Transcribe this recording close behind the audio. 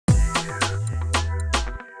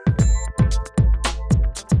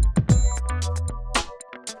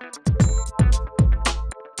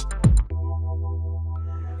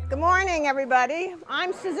everybody.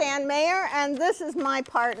 I'm Suzanne Mayer, and this is my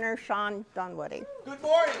partner, Sean Dunwoody. Good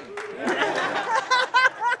morning.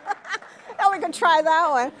 Oh, we could try that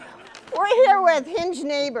one. We're here with Hinge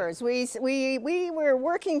Neighbors. We were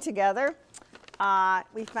working together.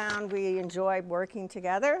 We found we enjoyed working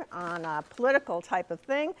together on a political type of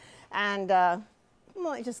thing, and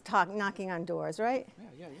well, just knocking on doors, right?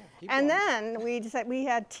 Yeah. And then we decided we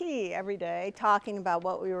had tea every day talking about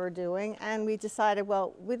what we were doing, and we decided,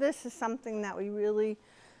 well, this is something that we really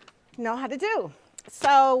know how to do.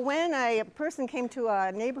 So when a person came to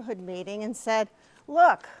a neighborhood meeting and said,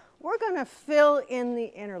 look, we're going to fill in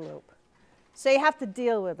the inner loop, so you have to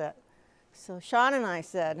deal with it. So Sean and I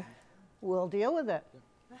said, we'll deal with it.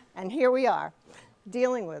 And here we are,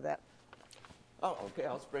 dealing with it. Oh, okay,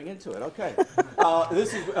 I'll spring into it, okay.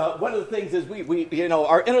 This is, one of the things is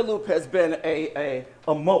our inner loop has been a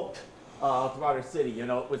moat throughout our city. You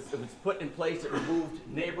know, it was put in place, it removed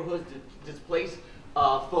neighborhoods, displaced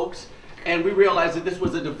folks, and we realized that this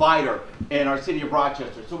was a divider in our city of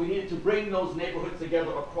Rochester. So we needed to bring those neighborhoods together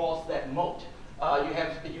across that moat. You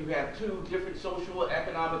have two different social,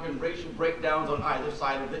 economic, and racial breakdowns on either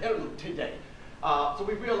side of the inner loop today. So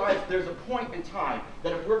we realized there's a point in time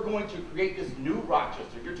that if we're going to create this new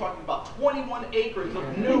Rochester, you're talking about 21 acres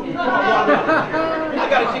of new. I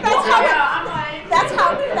gotta keep going.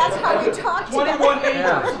 That's how we talk 21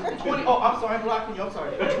 together. acres. 20. Oh, I'm sorry, I'm blocking you. I'm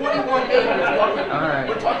sorry. 21 acres. All right.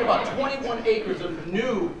 We're talking about 21 acres of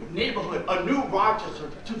new neighborhood, a new Rochester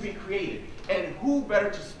to be created. And who better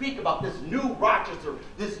to speak about this new Rochester,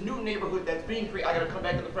 this new neighborhood that's being created, I gotta come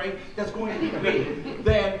back to the frame, that's going to be created,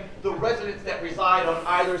 than the residents that reside on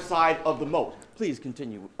either side of the moat. Please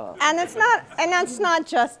continue. And that's not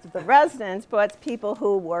just the residents, but it's people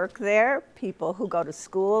who work there, people who go to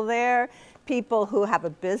school there, people who have a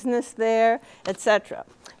business there, etc.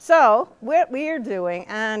 So what we are doing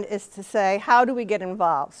is to say, how do we get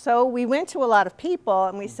involved? So we went to a lot of people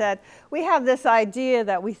and we said, we have this idea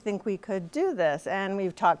that we think we could do this. And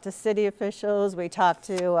we've talked to city officials, we talked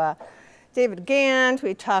to David Gant,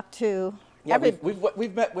 we talked to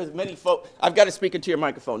we've met with many folks. I've got to speak into your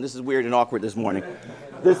microphone. This is weird and awkward this morning.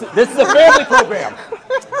 This is a family program.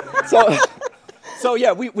 So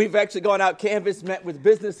yeah, we've actually gone out, canvassed, met with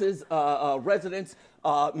businesses, residents,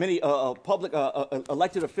 many public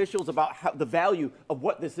elected officials about the value of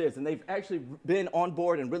what this is, and they've actually been on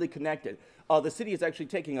board and really connected. The city is actually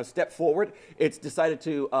taking a step forward. It's decided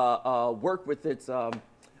to work with its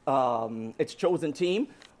chosen team.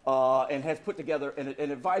 And has put together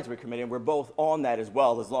an advisory committee, and we're both on that as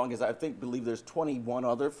well, as long as believe there's 21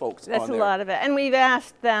 other folks on there. That's a lot of it. And we've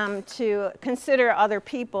asked them to consider other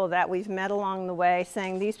people that we've met along the way,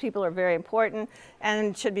 saying these people are very important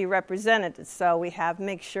and should be represented. So we have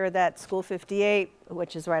make sure that School 58,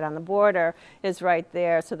 which is right on the border, is right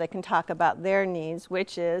there so they can talk about their needs,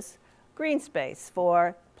 which is green space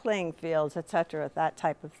for playing fields, etc., that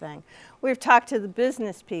type of thing. We've talked to the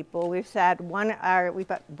business people. We've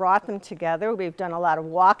we've brought them together. We've done a lot of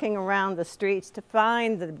walking around the streets to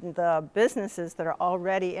find the businesses that are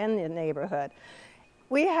already in the neighborhood.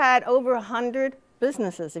 We had over 100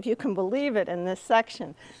 businesses, if you can believe it, in this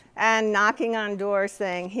section, and knocking on doors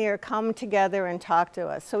saying, here, come together and talk to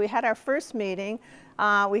us. So we had our first meeting.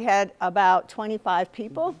 We had about 25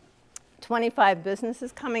 people. 25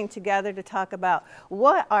 businesses coming together to talk about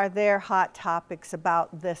what are their hot topics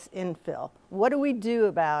about this infill. What do we do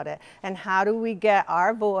about it? And how do we get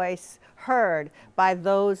our voice heard by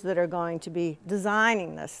those that are going to be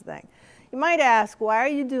designing this thing? You might ask, why are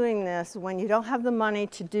you doing this when you don't have the money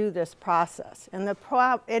to do this process? And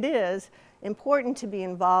it is important to be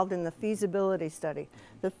involved in the feasibility study.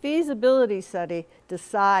 The feasibility study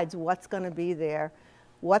decides what's going to be there,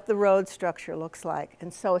 what the road structure looks like.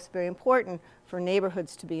 And so it's very important for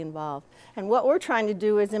neighborhoods to be involved. And what we're trying to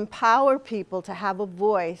do is empower people to have a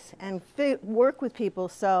voice and work with people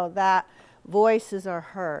so that voices are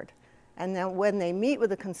heard. And then when they meet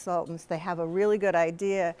with the consultants, they have a really good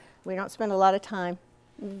idea. We don't spend a lot of time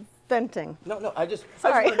venting. No, I just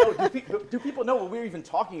Sorry. want to know, do people know what we're even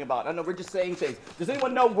talking about? I know we're just saying things. Does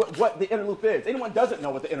anyone know what the inner loop is? Anyone doesn't know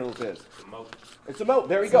what the inner loop is? It's a moat. It's a moat.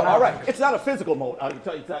 There we go. All right. It's not a physical moat. I can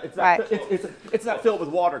tell you it's not filled with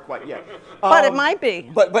water quite yet. But it might be.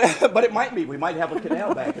 But it might be. We might have a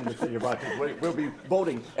canal back in the city of Rochester. We'll be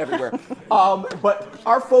boating everywhere. But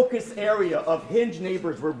our focus area of Hinge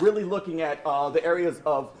Neighbors, we're really looking at the areas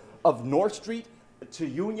of North Street to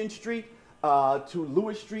Union Street, to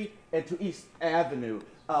Lewis Street, and to East Avenue.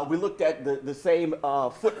 We looked at the same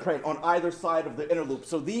footprint on either side of the inner loop.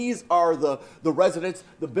 So these are the residents,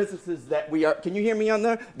 the businesses that we are, can you hear me on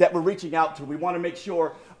there? That we're reaching out to. We want to make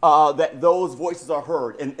sure that those voices are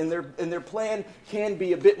heard. And their plan can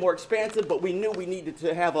be a bit more expansive, but we knew we needed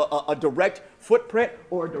to have a direct footprint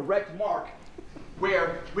or a direct mark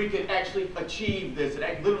where we can actually achieve this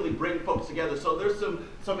and literally bring folks together. So there's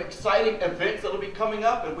some exciting events that'll be coming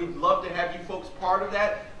up, and we'd love to have you folks part of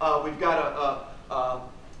that. We've got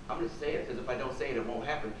I'm going to say it, because if I don't say it, it won't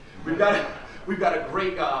happen. We've got a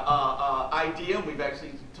great idea. We've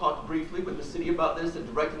actually talked briefly with the city about this and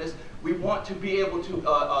directed this. We want to be able to,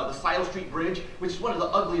 the Scioto Street Bridge, which is one of the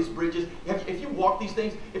ugliest bridges. If you walk these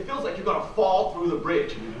things, it feels like you're going to fall through the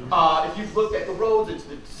bridge. If you've looked at the roads,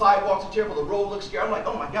 the sidewalks are terrible, the road looks scary. I'm like,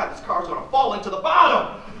 oh my God, this car's going to fall into the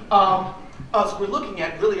bottom. So we're looking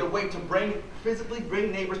at really a way to physically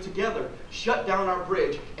bring neighbors together, shut down our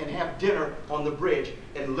bridge, and have dinner on the bridge,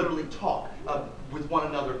 and literally talk with one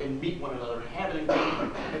another and meet one another, have an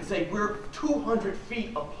engagement, and say we're 200 feet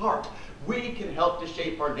apart. We can help to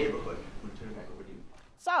shape our neighborhood. I'm going to turn it back over to you.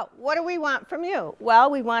 So what do we want from you?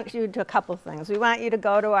 Well, we want you to do a couple of things. We want you to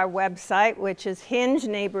go to our website, which is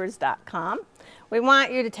hingeneighbors.com. We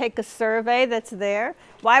want you to take a survey that's there.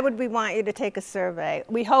 Why would we want you to take a survey?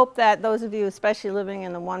 We hope that those of you, especially living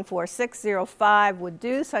in the 14605, would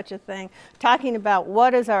do such a thing, talking about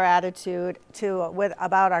what is our attitude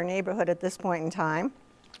about our neighborhood at this point in time.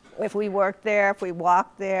 If we work there, if we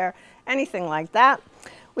walk there, anything like that.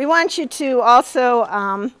 We want you to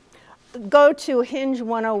also go to Hinge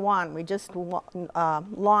 101. We just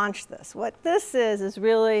launched this. What this is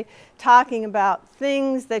really talking about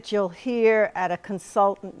things that you'll hear at a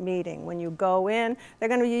consultant meeting. When you go in, they're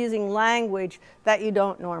going to be using language that you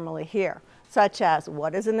don't normally hear, such as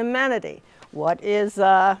what is an amenity? What is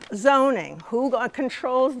zoning? Who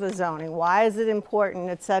controls the zoning? Why is it important,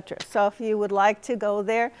 etc. So if you would like to go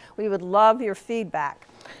there, we would love your feedback.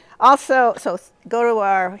 Also, so go to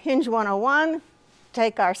our Hinge 101,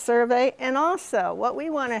 take our survey, and also what we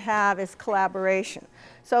want to have is collaboration.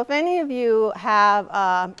 So if any of you have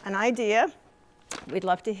an idea, we'd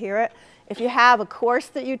love to hear it. If you have a course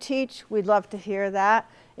that you teach, we'd love to hear that.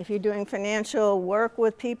 If you're doing financial work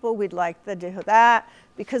with people, we'd like to do that,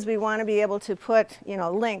 because we want to be able to put,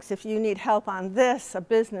 links. If you need help on this, a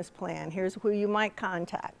business plan, here's who you might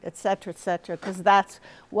contact, et cetera, because that's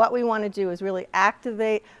what we want to do, is really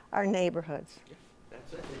activate our neighborhoods.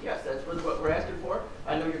 Yes, that's what we're asking for.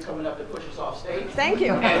 I know you're coming up to push us off stage. Thank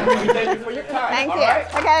you. And we thank you for your time. Thank you. All right?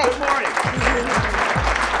 Okay. Good morning.